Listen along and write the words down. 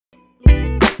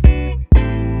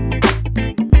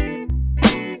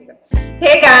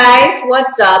Hey guys,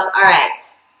 what's up? All right,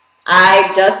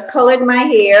 I just colored my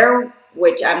hair,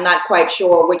 which I'm not quite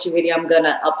sure which video I'm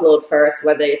gonna upload first,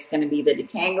 whether it's gonna be the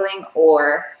detangling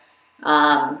or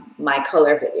my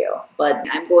color video. But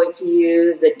I'm going to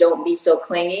use the Don't Be So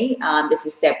Clingy. This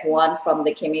is step one from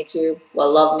the Kimmy Tube,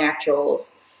 Love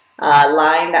Naturals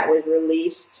line that was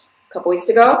released a couple weeks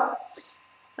ago.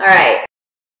 All right,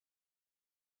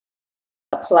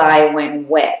 apply when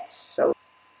wet.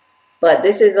 But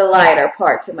this is a lighter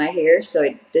part to my hair, so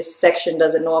this section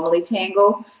doesn't normally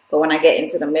tangle, but when I get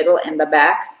into the middle and the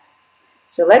back.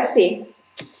 So let's see.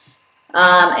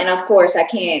 And of course, I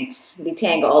can't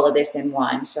detangle all of this in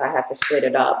one, so I have to split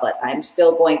it up, but I'm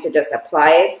still going to just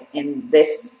apply it in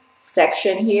this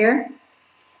section here.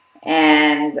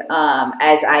 And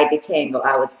as I detangle,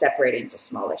 I would separate it into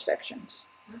smaller sections.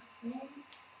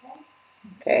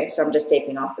 Okay, so I'm just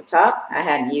taking off the top. I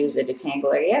hadn't used the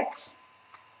detangler yet.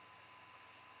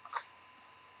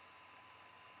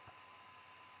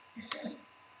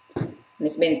 And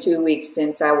it's been 2 weeks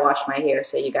since I washed my hair,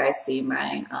 so you guys see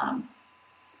my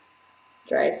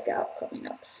dry scalp coming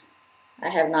up. I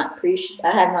have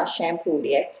not shampooed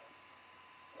yet,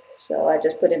 so I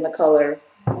just put in the color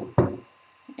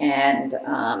and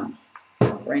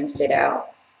rinsed it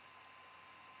out.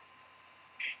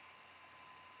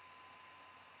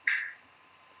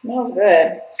 It smells good.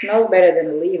 It smells better than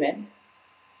the leave-in.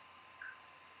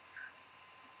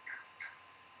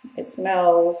 It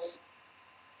smells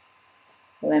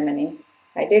lemony.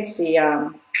 I did see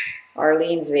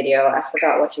Arlene's video. I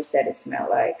forgot what you said it smelled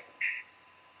like.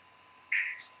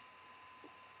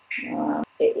 Yeah,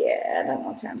 I don't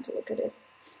know, time to look at it.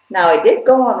 Now, it did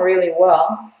go on really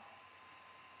well.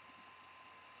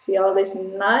 See all these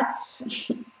nuts?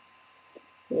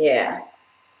 Yeah.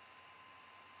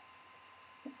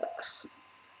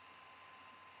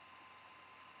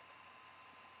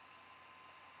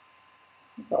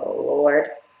 Oh, Lord.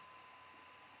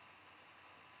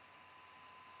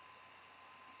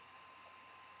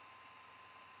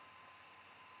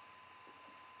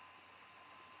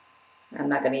 I'm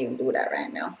not going to even do that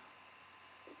right now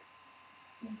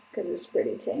because it's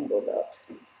pretty tangled up.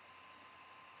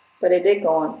 But it did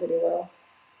go on pretty well.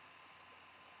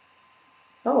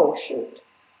 Oh, shoot.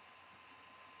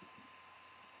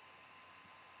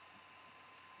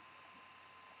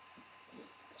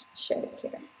 Let's shed it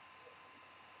here.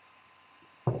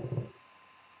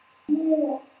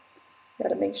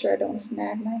 Gotta make sure I don't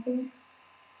snag my hair.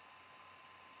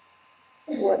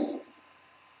 What?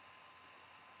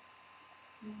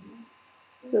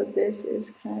 So this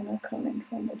is kind of coming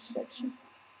from which section?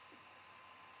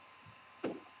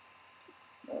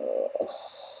 Oh.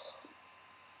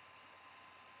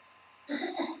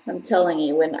 I'm telling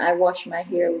you, when I wash my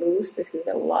hair loose, this is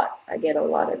a lot. I get a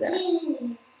lot of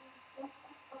that.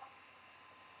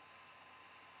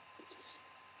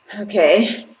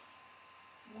 Okay.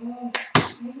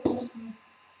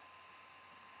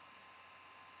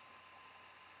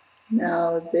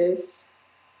 Now this.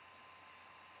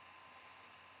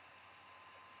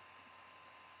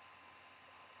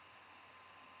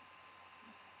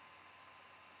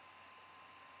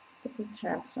 Does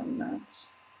have some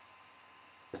nuts.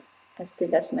 I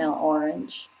think I smell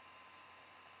orange.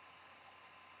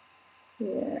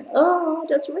 Yeah. Oh,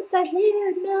 just ripped the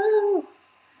hair. No.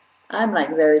 I'm like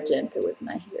very gentle with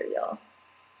my hair, y'all.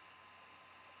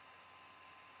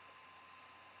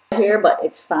 Hair, but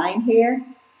it's fine hair,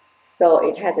 so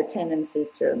it has a tendency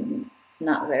to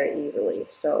not very easily.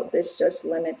 So this just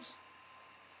limits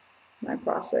my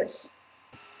process.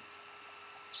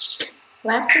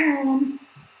 Last one.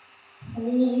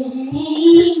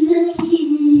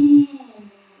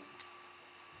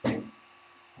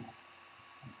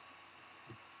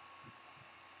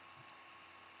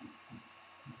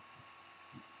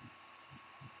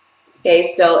 Okay,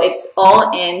 so it's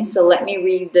all in, so let me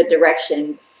read the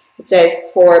directions. It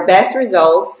says, for best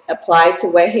results, apply to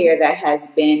wet hair that has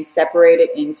been separated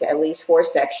into at least 4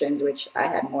 sections, which I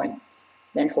had more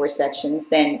than 4 sections.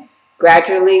 Then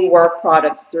gradually work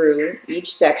product through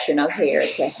each section of hair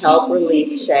to help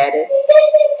release shed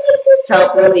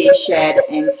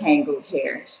and tangled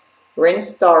hairs.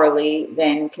 Rinse thoroughly,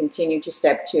 then continue to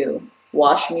step 2.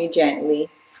 Wash me gently,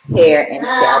 hair and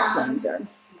scalp cleanser.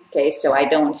 Okay, so I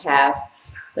don't have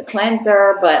the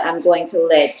cleanser, but I'm going to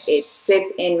let it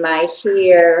sit in my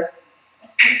hair,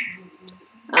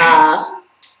 I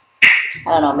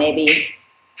don't know, maybe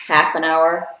half an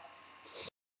hour.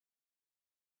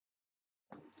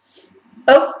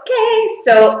 Okay,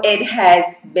 so it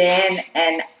has been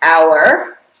an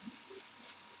hour.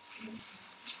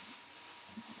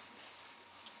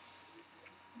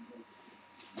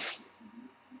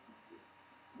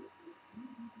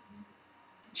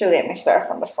 Actually, let me start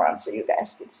from the front so you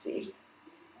guys can see.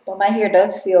 But my hair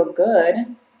does feel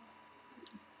good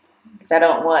because I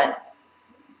don't want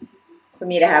for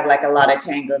me to have like a lot of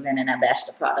tangles in and I bash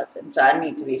the product in. So I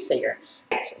need to be figured.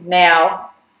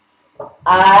 Now,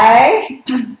 I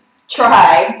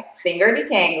tried finger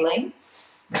detangling,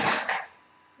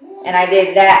 and I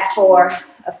did that for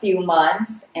a few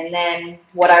months. And then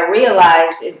what I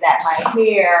realized is that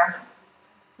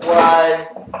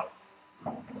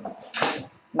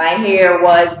my hair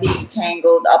was being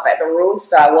tangled up at the roots,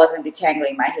 so I wasn't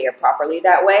detangling my hair properly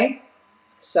that way.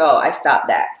 So I stopped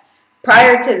that.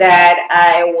 Prior to that,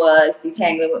 I was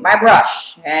detangling with my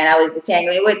brush, and I was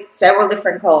detangling with several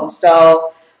different combs.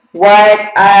 So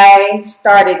what I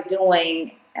started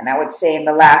doing, and I would say in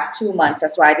the last 2 months,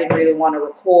 that's why I didn't really want to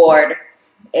record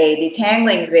a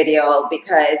detangling video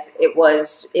because it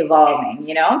was evolving,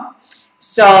 you know?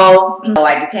 So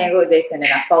I detangle with this, and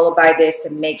then I follow by this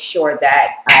to make sure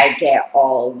that I get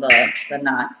all the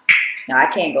knots. Now I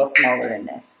can't go smaller than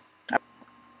this.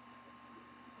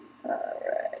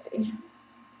 Alrighty.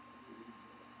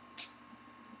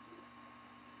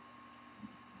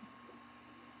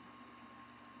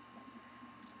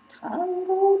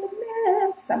 Tangled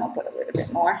mess. I'm gonna put a little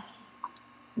bit more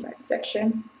in that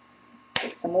section.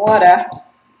 Get some water.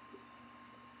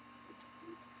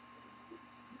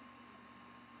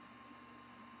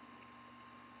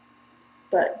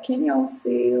 But can y'all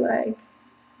see, like,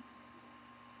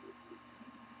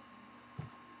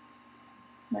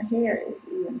 my hair is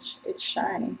even, it's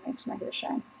shiny, makes my hair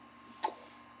shine.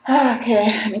 Okay,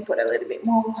 let me put a little bit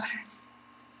more water.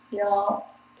 Y'all,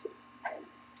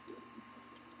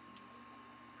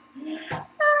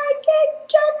 I can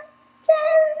just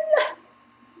tell.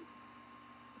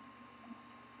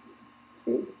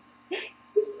 See?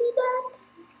 You see that?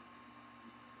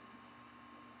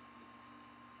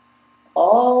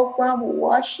 All from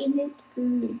washing it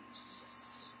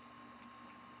loose.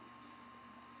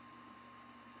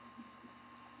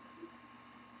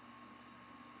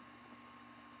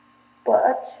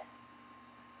 But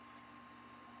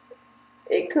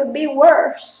it could be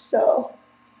worse, so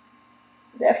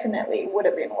definitely would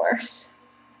have been worse.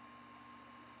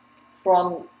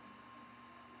 From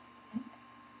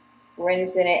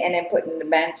rinsing it and then putting the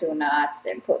bantu knots,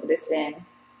 then putting this in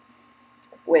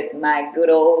with my good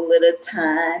old little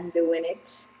time doing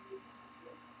it.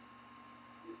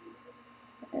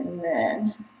 And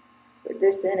then with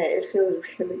this in it, it feels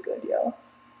really good, y'all.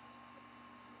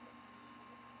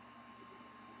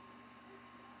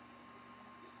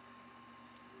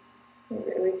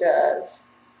 It really does.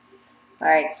 All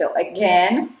right, so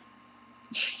again,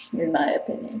 in my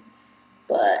opinion,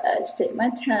 but I just take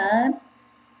my time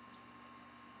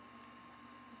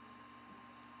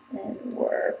and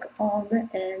work on the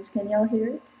ends. Can y'all hear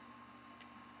it?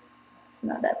 It's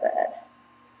not that bad.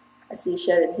 I see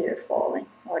shedded hair falling,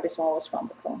 or this one was from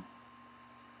the comb.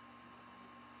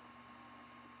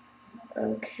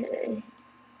 Okay.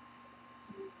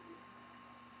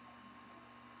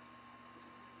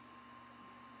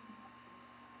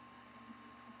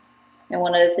 And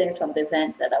one of the things from the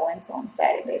event that I went to on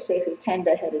Saturday, say if you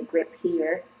tender-headed, grip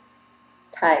here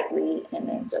tightly and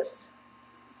then just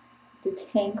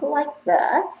detangle like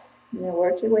that. And then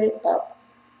work your way up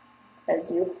as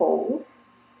you hold.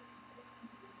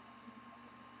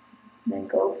 And then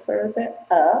go further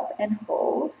up and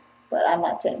hold. But I'm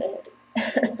not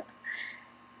tender-headed.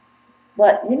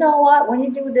 But you know what? When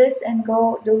you do this and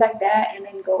go do like that and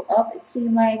then go up, it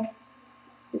seems like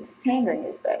the detangling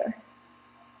is better.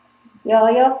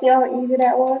 Y'all see how easy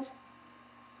that was?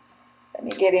 Let me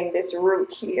get in this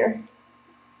root here.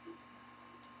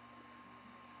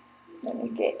 Let me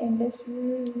get in this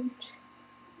root.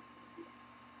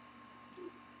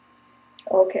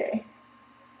 Okay.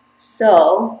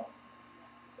 So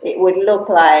it would look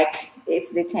like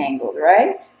it's detangled,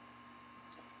 right?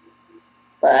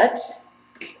 But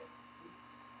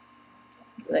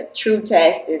the true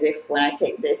test is if when I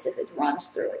take this, if it runs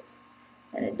through it.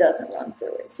 And it doesn't run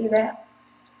through it. See that?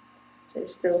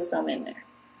 There's still some in there.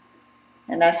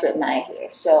 And that's with my hair.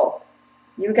 So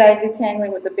you guys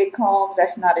detangling with the big combs,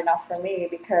 that's not enough for me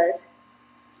because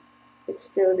it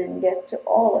still didn't get to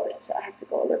all of it. So I have to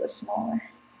go a little smaller.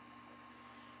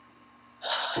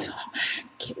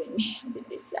 Killing me. I did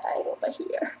this side over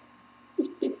here.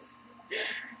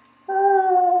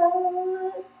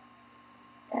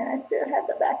 And I still have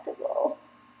the back to go.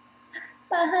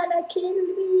 Mahana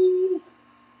kill me.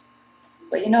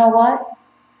 But you know what?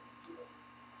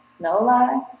 No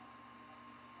lie.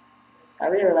 I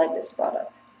really like this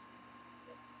product.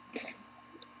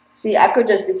 See, I could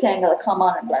just detangle it, come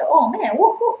on and be like, oh man,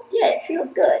 whoop, whoop. Yeah, it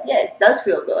feels good. Yeah, it does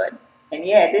feel good. And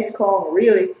yeah, this comb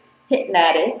really hitting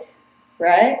at it,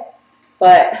 right?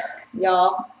 But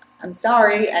y'all, I'm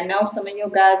sorry. I know some of you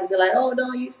guys will be like, oh,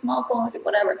 don't use small combs or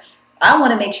whatever. I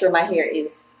want to make sure my hair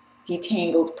is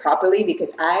detangled properly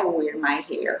because I wear my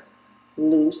hair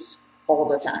loose all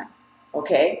the time.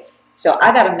 Okay? So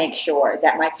I got to make sure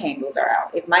that my tangles are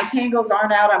out. If my tangles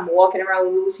aren't out, I'm walking around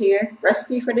with loose hair.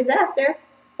 Recipe for disaster.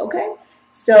 Okay?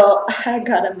 So I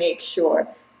got to make sure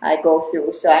I go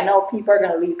through. So I know people are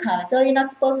going to leave comments, oh, you're not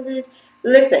supposed to do this.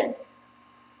 Listen,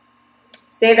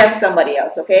 say that to somebody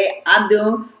else, okay? I'm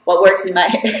doing what works in my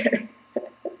hair.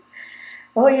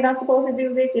 Oh, you're not supposed to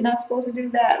do this. You're not supposed to do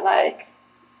that. Like,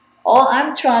 all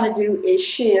I'm trying to do is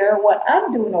share what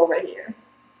I'm doing over here.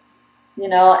 You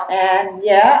know, and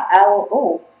yeah,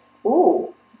 I'm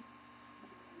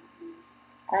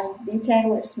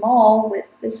detangling small with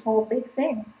this whole big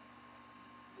thing.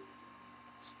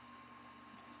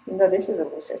 Even though this is a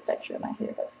loosest texture in my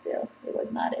hair, but still, it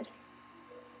was knotted.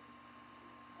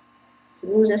 So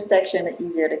loosest texture, the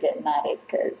easier to get knotted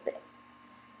because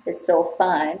it's so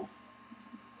fine.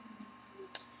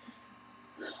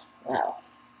 Wow.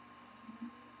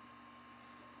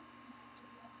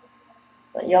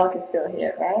 But y'all can still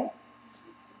hear it, right?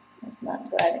 It's not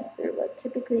gliding through, but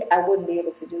typically I wouldn't be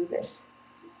able to do this.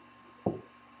 Make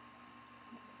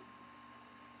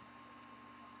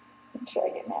sure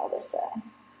I get my other side.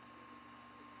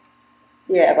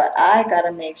 Yeah, but I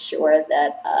gotta make sure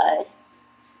that I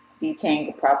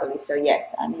detangle properly. So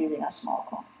yes, I'm using a small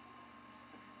comb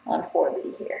on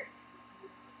 4B here.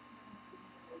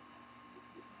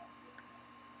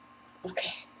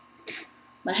 Okay,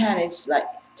 my hand is like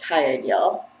tired,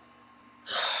 y'all.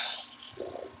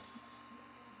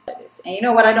 And you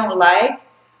know what I don't like?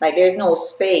 Like there's no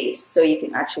space so you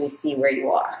can actually see where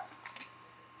you are.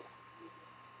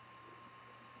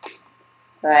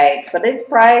 Like for this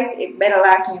price, it better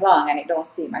last me long and it don't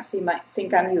seem. I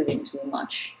think I'm using too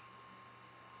much.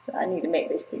 So I need to make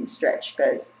this thing stretch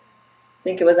because I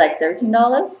think it was like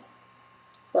 $13.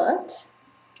 But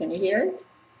can you hear it?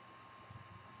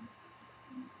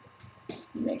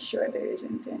 Make sure there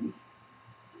isn't any.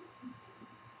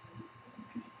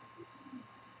 Okay.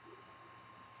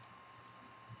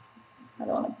 I don't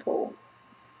want to pull.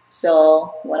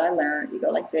 So what I learned, you go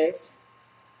like this.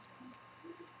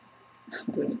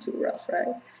 I'm doing it too rough,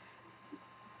 right?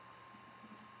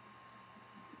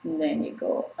 And then you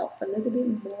go up a little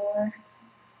bit more.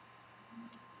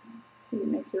 See, it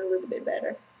makes it a little bit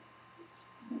better.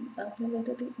 And up a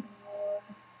little bit more.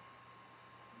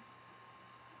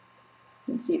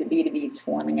 You can see the beads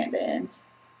forming at the end.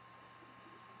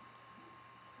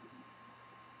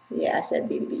 Yeah, I said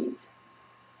beads.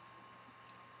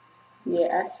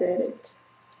 Yeah, I said it.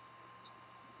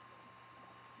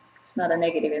 It's not a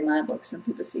negative in my book. Some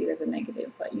people see it as a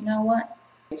negative, but you know what?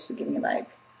 It used to give me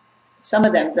like, some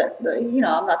of them, you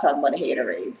know, I'm not talking about the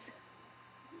haterades.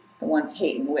 The ones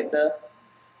hating with the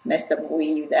messed up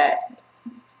weave that,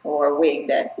 or wig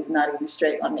that is not even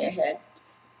straight on their head.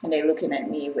 And they looking at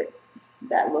me with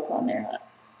that look on their head.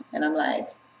 And I'm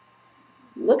like,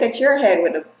 look at your head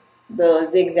with the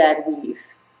zigzag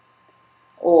weave.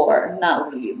 Or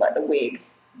not weave, but the wig.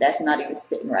 That's not even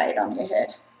sitting right on your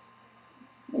head.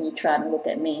 And you trying to look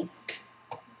at me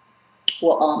with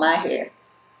all my hair.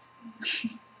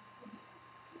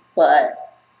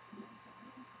 But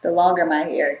the longer my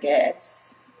hair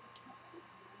gets,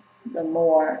 the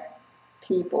more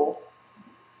people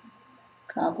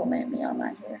compliment me on my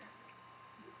hair.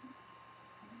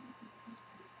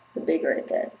 The bigger it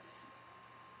gets.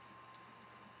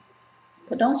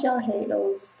 But don't y'all hate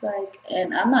those, like,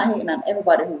 and I'm not hating on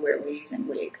everybody who wear weaves and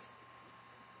wigs.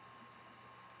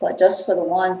 But just for the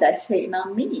ones that's hating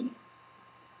on me.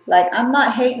 Like, I'm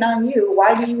not hating on you.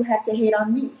 Why do you have to hate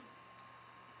on me?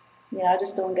 You know, I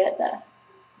just don't get that.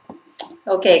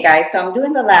 Okay, guys, so I'm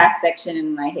doing the last section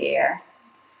in my hair,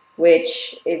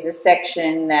 which is a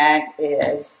section that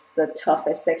is the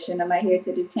toughest section of my hair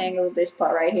to detangle, this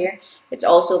part right here. It's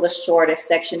also the shortest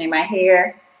section in my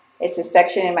hair. It's a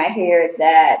section in my hair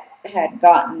that had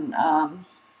gotten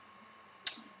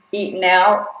eaten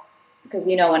out because,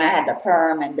 you know, when I had the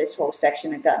perm and this whole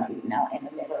section had gotten eaten out in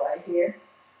the middle right here.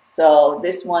 So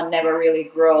this one never really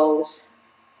grows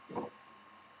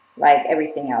like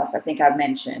everything else. I think I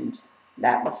mentioned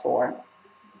that before.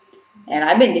 And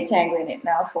I've been detangling it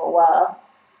now for a while.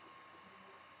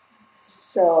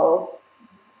 So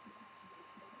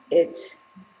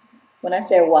when I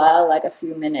say a while, like a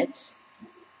few minutes,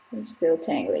 it's still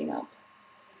tangling up.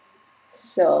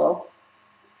 So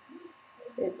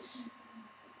it's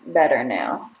better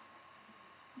now.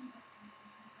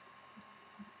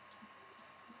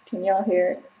 Can y'all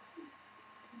hear it?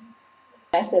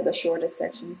 I said the shortest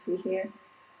section, see here,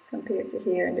 compared to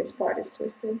here, and this part is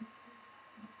twisted.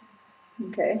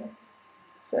 Okay,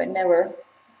 so it never,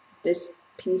 this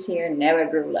piece here never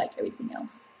grew like everything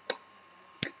else.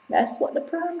 That's what the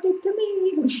perm did to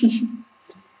me.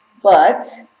 But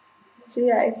see,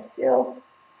 yeah, it's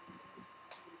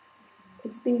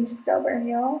being stubborn,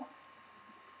 y'all.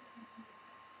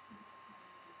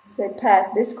 So it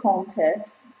passed this comb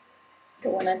test,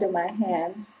 the one under my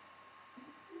hands.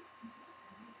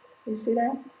 You see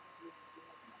that?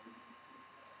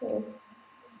 Yes.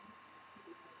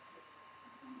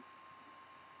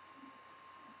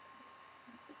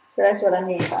 So that's what I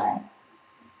mean by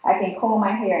I can comb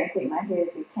my hair and think my hair is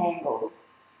detangled.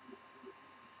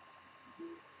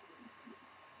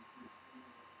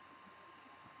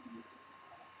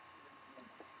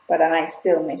 But I might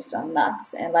still miss some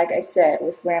knots. And like I said,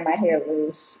 with wearing my hair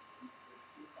loose,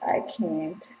 I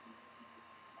can't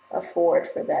afford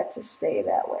for that to stay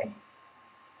that way.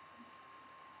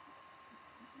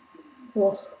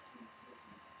 Ugh.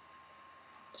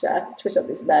 So I have to twist up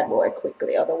this bad boy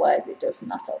quickly, otherwise it just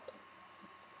knot up.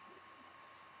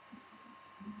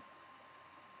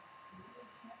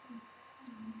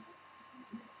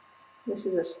 This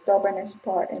is the stubbornest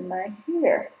part in my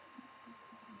hair.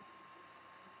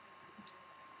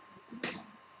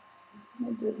 I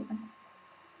do my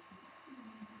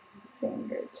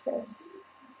finger test.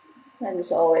 I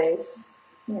just always,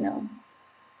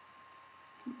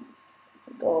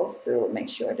 go through, make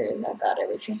sure I got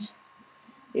everything.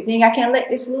 You think I can let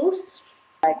this loose?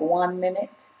 Like 1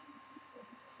 minute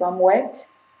from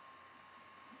wet,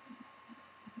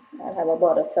 I'll have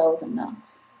about 1,000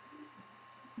 knots.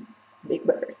 Big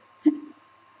bird.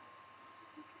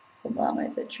 Obama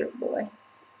is a true boy.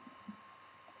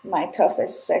 My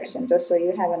toughest section, just so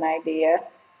you have an idea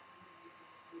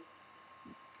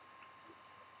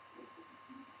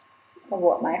of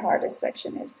what my hardest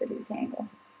section is to detangle.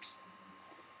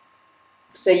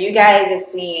 So you guys have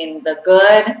seen the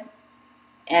good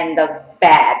and the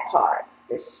bad part,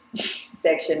 this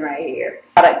section right here.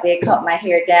 Product did cut my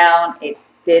hair down. It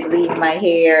did leave my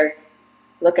hair,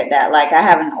 look at that, like I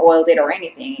haven't oiled it or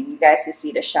anything, and you guys can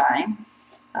see the shine.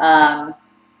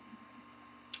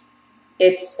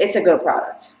 It's a good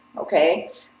product, okay?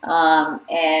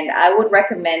 And I would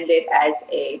recommend it as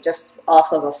just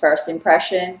off of a first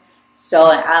impression.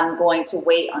 So I'm going to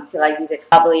wait until I use it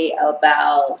probably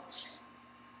about,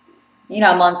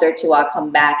 a month or two. I'll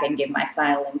come back and give my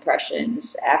final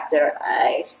impressions after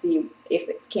I see if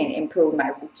it can improve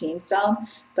my routine some.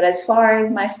 But as far as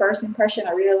my first impression,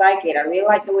 I really like it. I really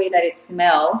like the way that it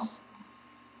smells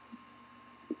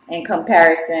in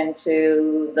comparison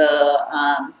to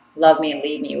the Love Me and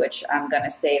Leave Me, which I'm going to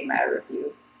save my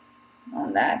review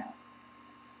on that.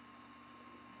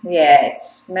 Yeah, it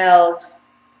smells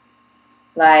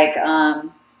like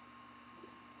that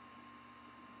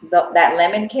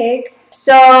lemon cake.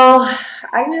 So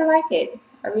I really like it.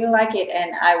 I really like it,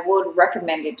 and I would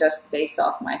recommend it just based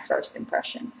off my first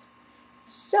impressions.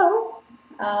 So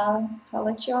I'll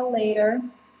let y'all later.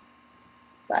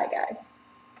 Bye, guys.